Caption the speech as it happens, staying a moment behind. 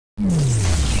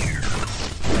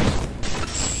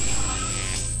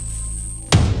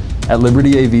At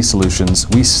Liberty AV Solutions,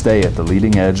 we stay at the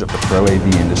leading edge of the Pro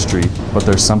AV industry, but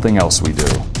there's something else we do.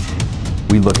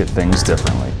 We look at things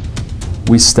differently.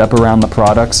 We step around the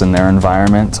products and their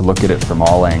environment to look at it from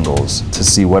all angles, to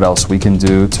see what else we can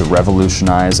do to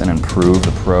revolutionize and improve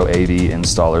the Pro AV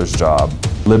installer's job.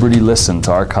 Liberty listened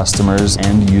to our customers'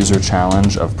 end-user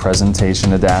challenge of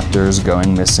presentation adapters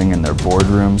going missing in their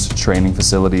boardrooms, training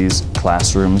facilities,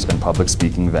 classrooms, and public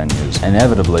speaking venues.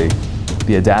 Inevitably,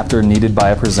 the adapter needed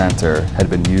by a presenter had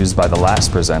been used by the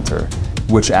last presenter,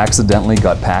 which accidentally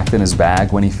got packed in his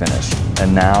bag when he finished.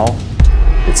 And now,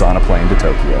 it's on a plane to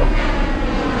Tokyo.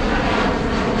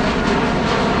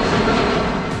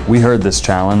 We heard this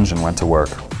challenge and went to work,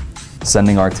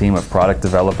 sending our team of product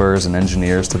developers and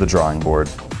engineers to the drawing board.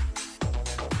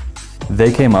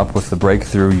 They came up with the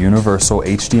breakthrough Universal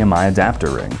HDMI Adapter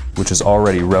Ring, which is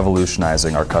already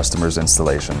revolutionizing our customers'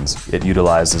 installations. It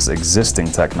utilizes existing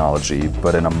technology,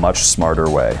 but in a much smarter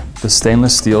way. The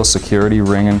stainless steel security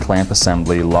ring and clamp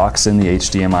assembly locks in the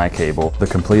HDMI cable. The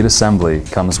complete assembly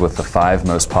comes with the 5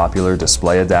 most popular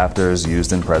display adapters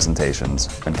used in presentations,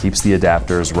 and keeps the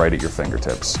adapters right at your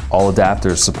fingertips. All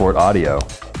adapters support audio.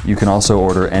 You can also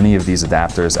order any of these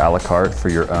adapters a la carte for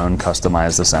your own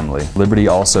customized assembly. Liberty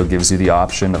also gives you the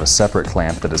option of a separate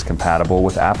clamp that is compatible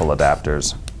with Apple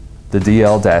adapters. The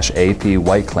DL-AP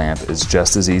white clamp is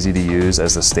just as easy to use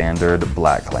as the standard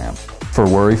black clamp. For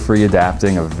worry-free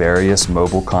adapting of various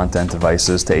mobile content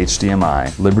devices to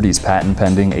HDMI, Liberty's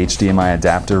patent-pending HDMI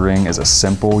adapter ring is a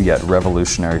simple yet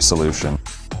revolutionary solution.